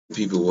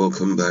People,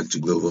 welcome back to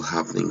Global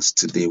Happenings.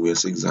 Today, we're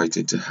so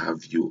excited to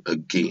have you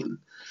again.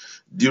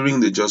 During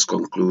the just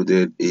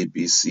concluded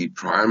APC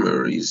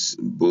primaries,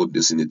 both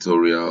the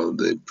senatorial,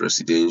 the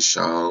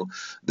presidential,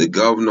 the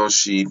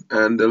governorship,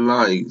 and the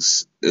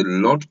likes, a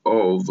lot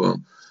of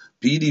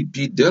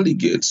PDP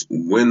delegates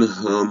went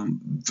home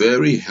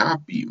very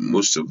happy.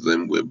 Most of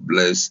them were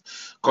blessed.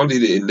 Call it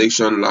the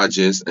election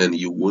largest, and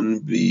you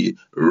wouldn't be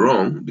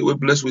wrong. They were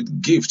blessed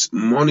with gifts,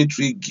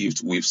 monetary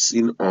gifts. We've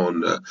seen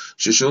on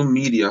social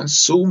media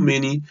so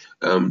many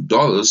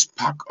dollars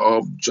pack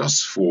up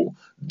just for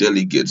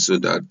delegates so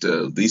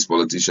that these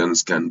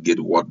politicians can get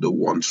what they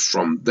want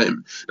from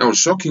them. Now,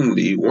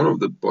 shockingly, one of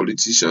the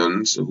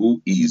politicians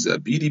who is a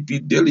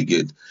PDP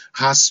delegate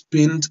has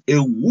spent a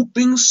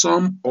whooping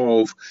sum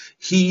of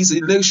his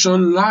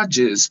election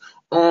largest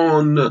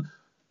on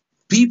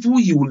people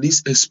you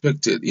least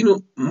expected.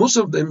 Most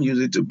of them use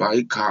it to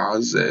buy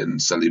cars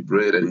and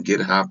celebrate and get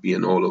happy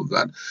and all of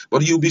that.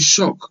 But you'll be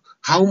shocked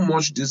how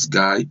much this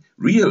guy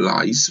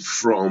realized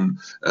from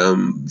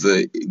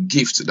the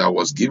gift that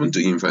was given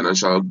to him,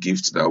 financial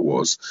gift that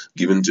was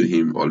given to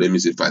him, or let me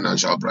say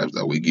financial bribes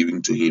that were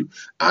given to him,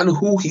 and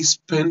who he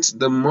spent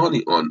the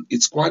money on.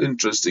 It's quite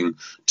interesting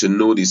to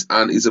know this,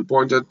 and it's a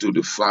pointer to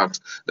the fact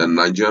that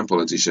Nigerian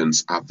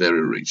politicians are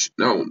very rich.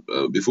 Now,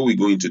 before we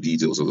go into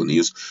details of the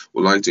news,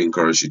 we'd like to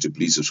encourage you to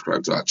please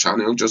subscribe to our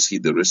channel. Just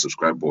hit the red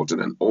subscribe button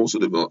and also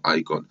the bell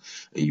icon,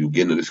 and you'll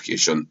get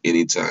notification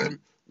anytime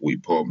we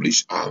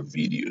publish our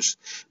videos.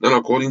 Now,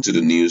 according to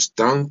the news,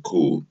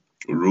 Tanko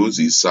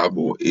Rosie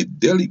Sabo, a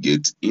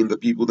delegate in the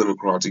People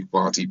Democratic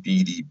Party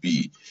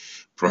 (PDP)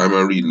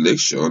 primary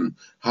election,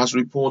 has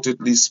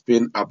reportedly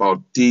spent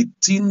about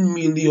 13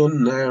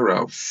 million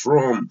naira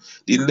from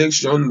the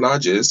election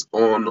largest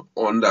on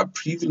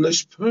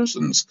underprivileged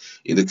persons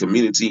in the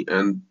community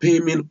and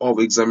payment of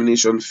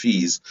examination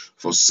fees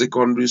for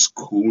secondary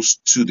school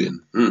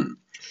students.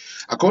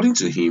 According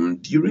to him,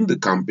 during the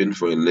campaign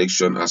for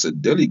election as a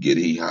delegate,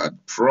 he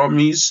had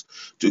promised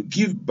to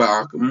give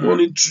back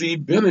monetary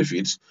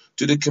benefits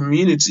to the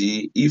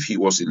community if he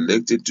was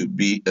elected to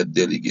be a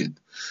delegate.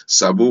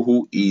 Sabo,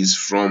 who is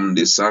from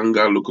the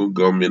Sanga local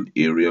government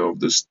area of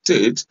the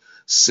state,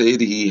 said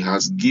he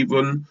has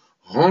given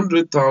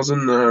 100,000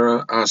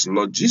 naira as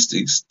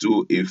logistics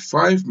to a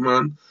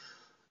five-man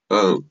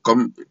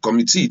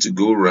committee to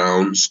go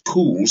round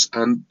schools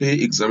and pay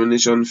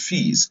examination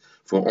fees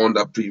for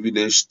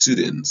underprivileged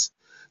students.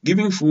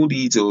 Giving full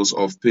details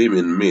of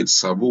payment made,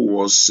 Sabo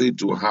was said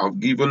to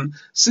have given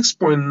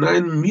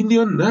 6.9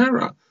 million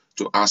naira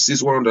to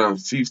assist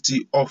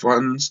 150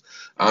 orphans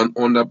and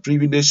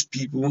underprivileged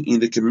people in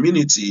the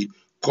community,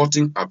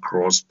 cutting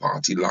across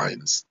party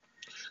lines.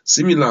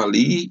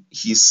 Similarly,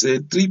 he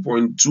said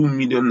 3.2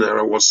 million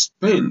naira was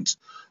spent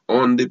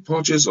on the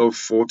purchase of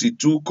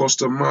 42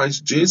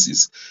 customized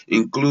jerseys,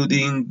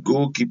 including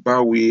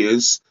goalkeeper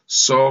wears,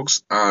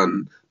 socks,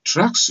 and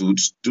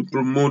tracksuits to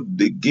promote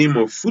the game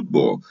of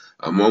football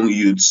among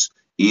youths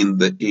in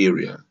the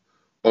area.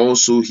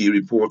 Also, he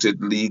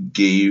reportedly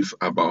gave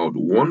about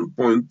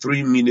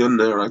 1.3 million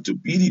naira to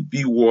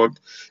PDP ward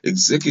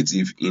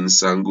executive in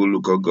Sanko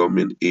local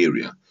government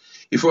area.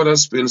 He further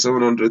spent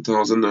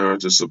 700,000 naira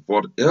to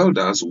support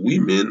elders,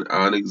 women,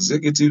 and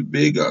executive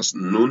beggars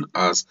known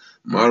as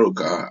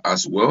Maroka,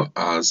 as well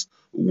as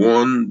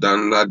one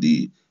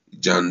Danladi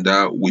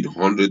Janda with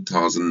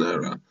 100,000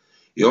 naira.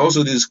 He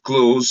also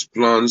disclosed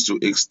plans to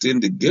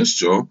extend the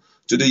gesture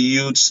to the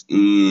youths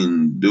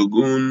in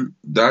Dogun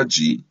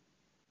Daji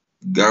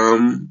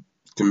Gam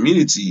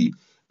community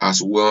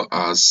as well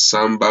as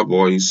Samba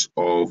Boys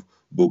of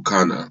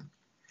Bukana.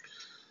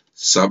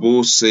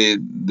 Sabo said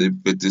they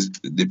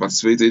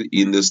participated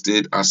in the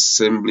State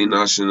Assembly,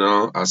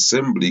 National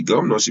Assembly,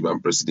 Governorship,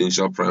 and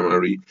Presidential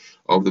primary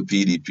of the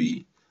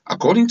PDP.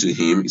 According to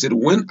him, he said,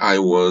 when I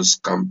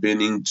was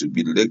campaigning to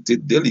be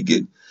elected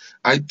delegate,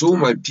 I told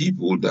my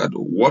people that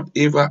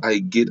whatever I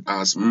get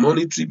as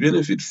monetary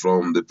benefit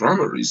from the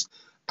primaries,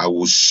 I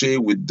will share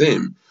with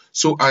them.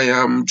 So I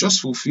am just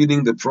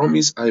fulfilling the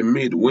promise I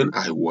made when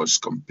I was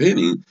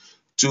campaigning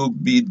to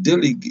be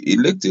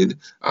elected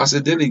as a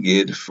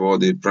delegate for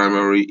the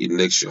primary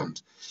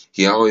elections.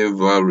 He,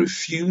 however,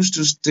 refused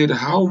to state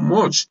how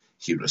much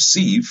he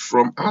received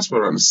from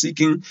aspirants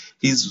seeking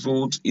his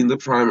vote in the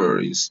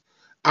primaries.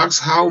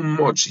 Asked how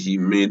much he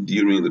made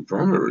during the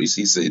primaries,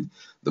 he said,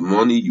 the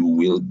money you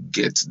will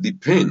get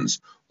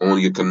depends on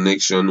your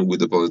connection with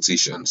the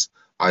politicians.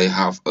 I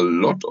have a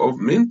lot of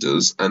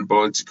mentors and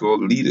political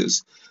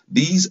leaders.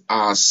 These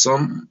are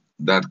some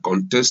that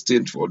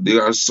contested for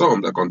there are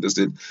some that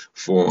contested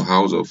for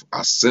House of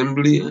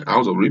Assembly,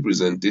 House of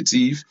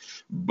Representative,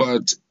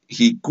 but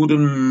he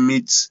couldn't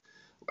meet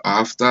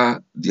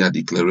after their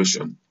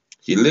declaration.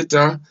 He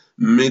later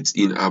met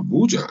in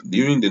Abuja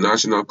during the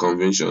National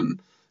Convention.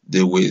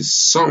 There were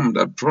some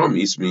that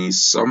promised me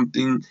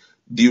something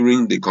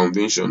during the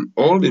convention.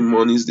 All the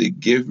monies they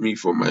gave me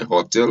for my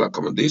hotel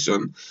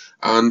accommodation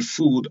and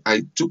food,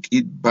 I took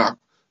it back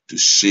to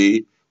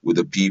share with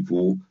the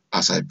people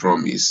as I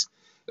promised.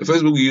 The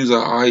Facebook user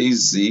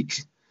Isaac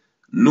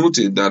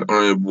noted that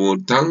Honorable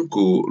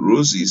Tanko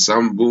Rosie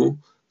Sambo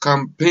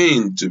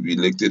campaigned to be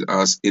elected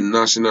as a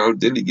national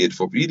delegate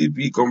for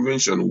PDP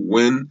convention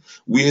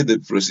where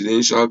the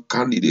presidential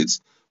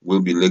candidates will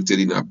be elected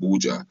in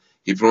Abuja.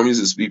 He promised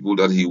his people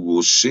that he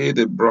will share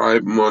the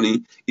bribe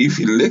money if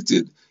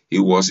elected. He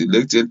was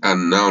elected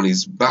and now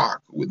he's back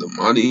with the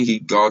money he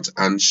got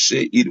and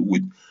share it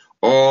with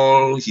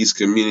all his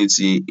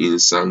community in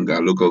Sanga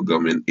local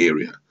government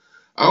area.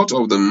 Out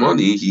of the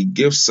money, he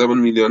gave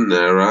 7 million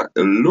naira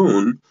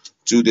alone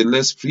to the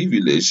less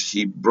privileged.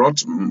 He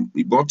bought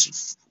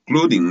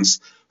clothing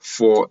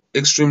for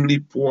extremely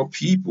poor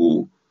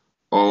people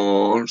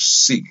or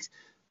sick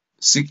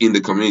in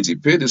the community,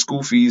 paid the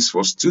school fees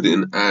for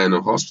students and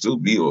hospital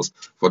bills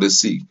for the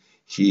sick.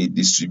 He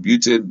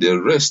distributed the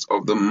rest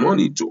of the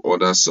money to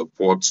other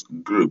support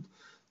group.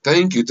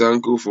 Thank you,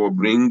 Tanko, for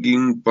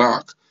bringing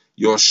back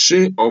your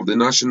share of the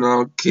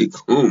national cake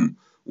home.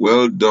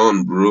 Well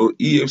done, bro.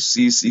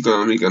 EFC's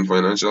Economic and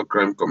Financial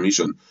Crime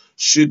Commission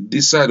should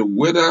decide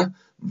whether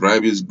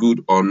bribe is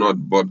good or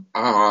not, but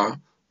our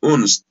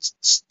own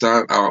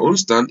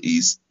stand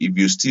is if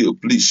you steal,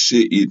 please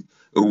share it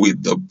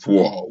with the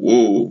poor.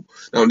 Whoa.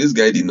 Now, this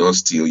guy did not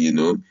steal,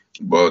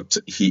 but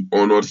he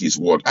honored his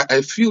word.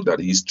 I feel that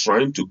he's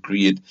trying to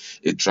create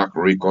a track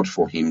record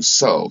for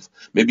himself.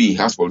 Maybe he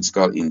has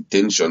political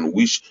intention,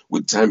 which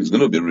with time is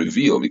going to be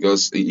revealed.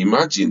 Because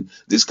imagine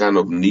this kind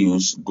of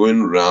news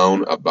going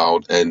round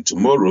about, and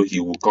tomorrow he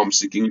will come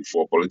seeking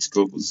for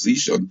political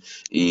position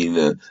in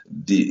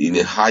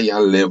a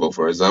higher level.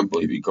 For example,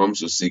 if he comes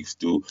to seek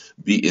to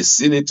be a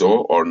senator,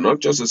 or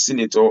not just a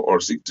senator, or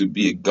seek to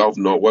be a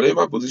governor,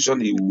 whatever position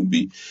he will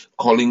be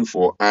calling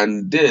for,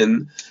 and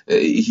then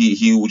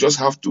he will just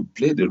have to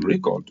play the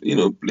record,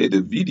 play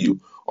the video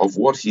of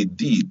what he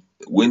did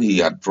when he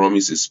had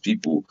promised his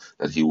people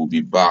that he will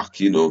be back,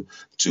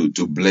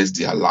 to bless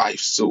their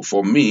lives. So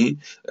for me,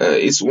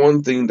 it's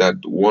one thing that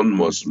one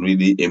must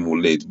really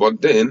emulate.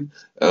 But then,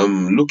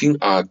 looking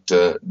at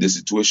the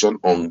situation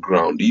on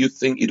ground, do you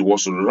think it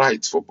was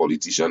right for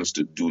politicians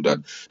to do that?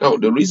 Now,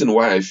 the reason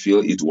why I feel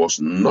it was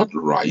not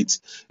right,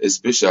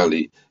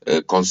 especially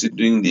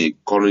considering the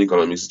current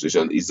economic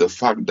situation, is the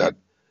fact that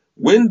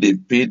when they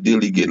pay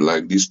delegate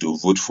like this to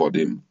vote for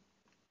them,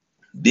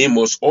 they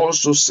must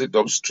also set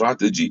up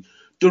strategy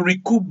to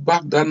recoup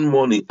back that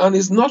money. And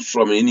it's not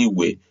from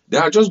anywhere. They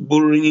are just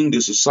borrowing the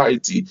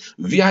society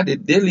via the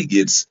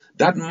delegates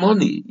that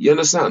money. You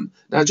understand?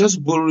 They are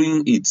just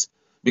borrowing it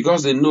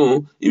because they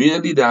know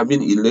immediately they have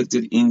been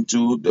elected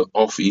into the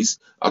office,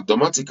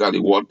 automatically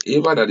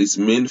whatever that is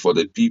meant for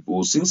the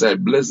people, since I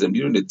blessed them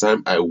during the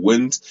time I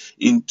went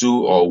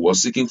into or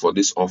was seeking for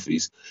this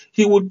office,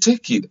 he would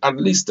take it at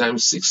least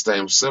times 6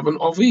 times 7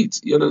 of it.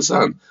 You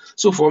understand?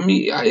 So for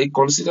me, I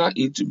consider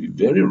it to be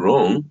very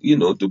wrong,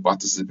 to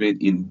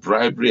participate in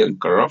bribery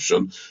and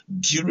corruption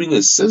during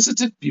a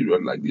sensitive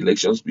period like the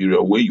elections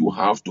period, where you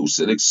have to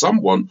select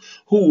someone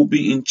who will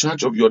be in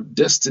charge of your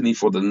destiny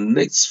for the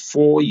next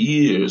 4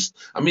 years.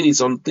 I mean, it's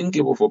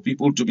unthinkable for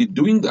people to be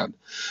doing that.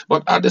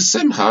 But at the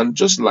same hand,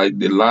 just like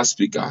the last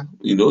speaker,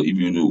 if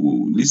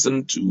you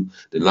listen to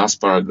the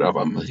last paragraph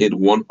and heard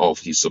one of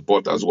his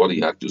supporters, what he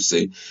had to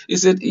say, he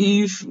said,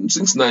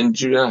 since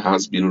Nigeria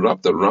has been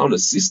wrapped around a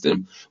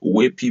system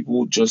where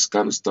people just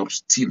can't stop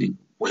stealing,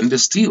 when they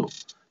steal,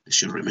 they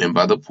should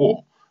remember the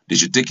poor. They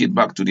should take it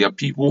back to their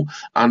people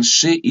and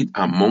share it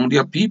among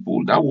their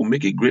people. That will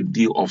make a great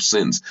deal of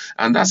sense.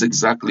 And that's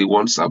exactly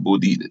what Sabo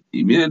did.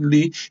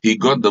 Immediately, he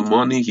got the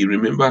money. He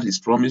remembered his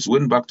promise,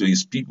 went back to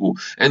his people.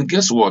 And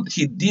guess what?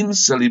 He didn't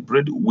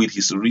celebrate with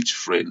his rich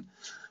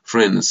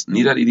friends.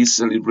 Neither did he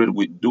celebrate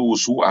with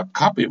those who are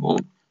capable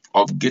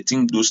of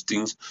getting those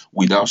things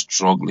without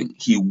struggling.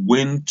 He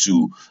went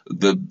to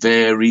the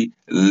very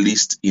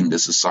least in the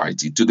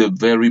society, to the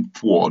very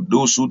poor,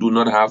 those who do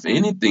not have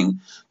anything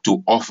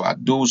to offer,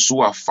 those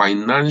who are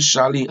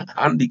financially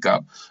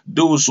handicapped,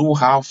 those who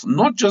have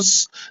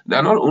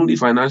they're not only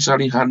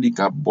financially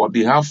handicapped, but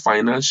they have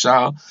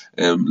financial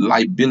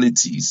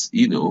liabilities,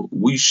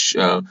 which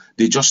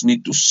they just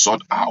need to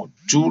sort out.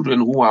 Children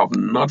who have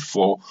not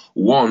for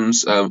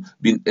once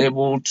been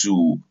able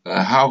to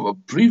have a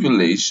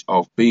privilege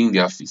of paying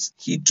their fees.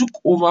 He took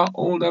over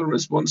all that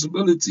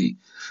responsibility.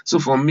 So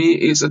for me,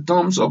 it's a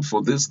thumbs up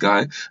for this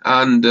guy,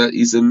 and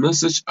it's a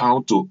message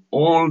out to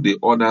all the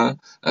other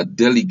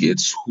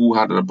delegates who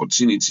had an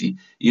opportunity,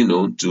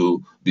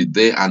 to be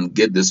there and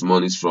get these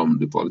monies from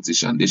the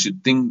politician. They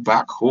should think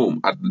back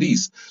home, at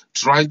least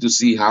try to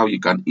see how you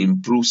can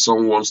improve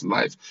someone's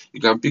life.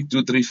 You can pick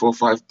 2, 3, 4,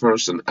 5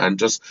 person and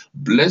just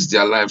bless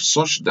their life,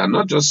 such that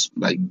not just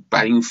like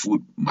buying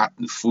food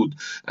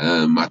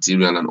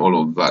material and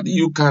all of that.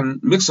 You can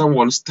make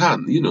someone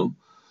stand,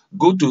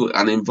 go to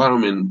an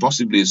environment,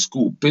 possibly a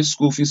school, pay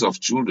school fees of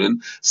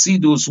children, see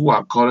those who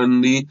are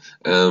currently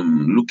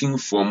looking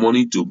for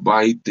money to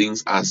buy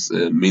things as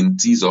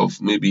mentees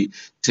of maybe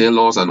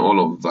tailors and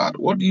all of that.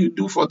 What do you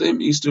do for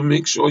them is to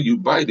make sure you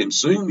buy them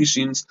sewing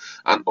machines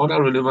and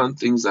other relevant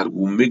things that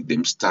will make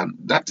them stand.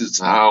 That is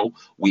how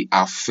we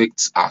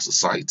affect our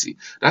society.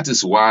 That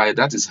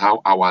is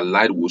how our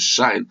light will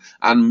shine,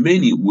 and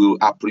many will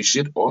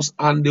appreciate us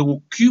and they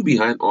will queue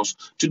behind us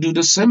to do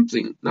the same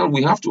thing. Now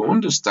we have to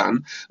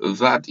understand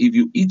that if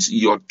you eat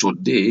your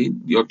today,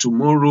 your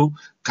tomorrow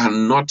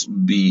cannot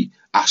be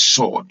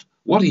assured.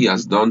 What he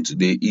has done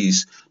today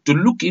is to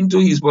look into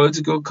his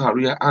political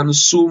career and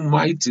sow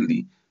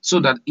mightily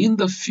so that in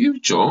the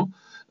future,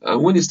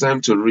 when it's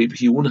time to reap,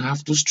 he won't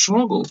have to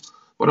struggle.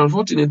 But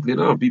unfortunately, a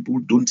lot of people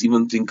don't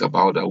even think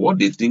about that. What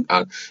they think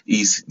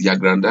is the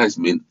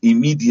aggrandizement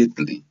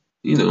immediately.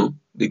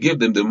 They give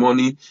them the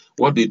money.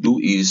 What they do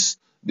is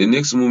the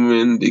next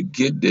moment they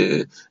get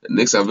the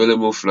next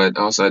available flight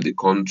outside the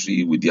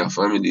country with their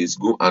families,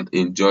 go and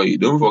enjoy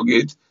it. Don't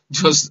forget,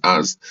 just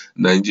as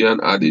Nigerian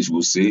adage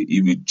will say,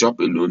 if you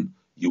chop alone,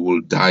 you will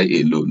die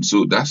alone.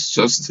 So that's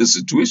just the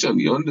situation,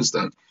 you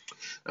understand?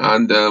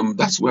 And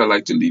that's where I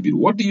like to leave it.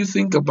 What do you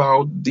think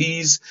about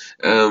these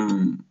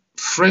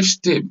fresh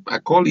step? I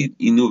call it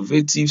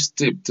innovative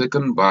step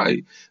taken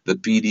by the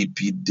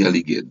PDP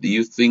delegate. Do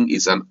you think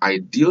it's an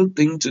ideal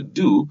thing to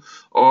do,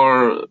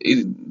 or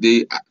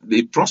the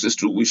process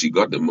through which he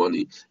got the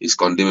money is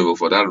condemnable?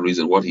 For that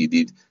reason, what he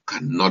did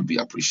cannot be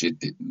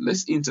appreciated.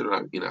 Let's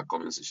interact in our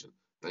comment section.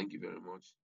 Thank you very much.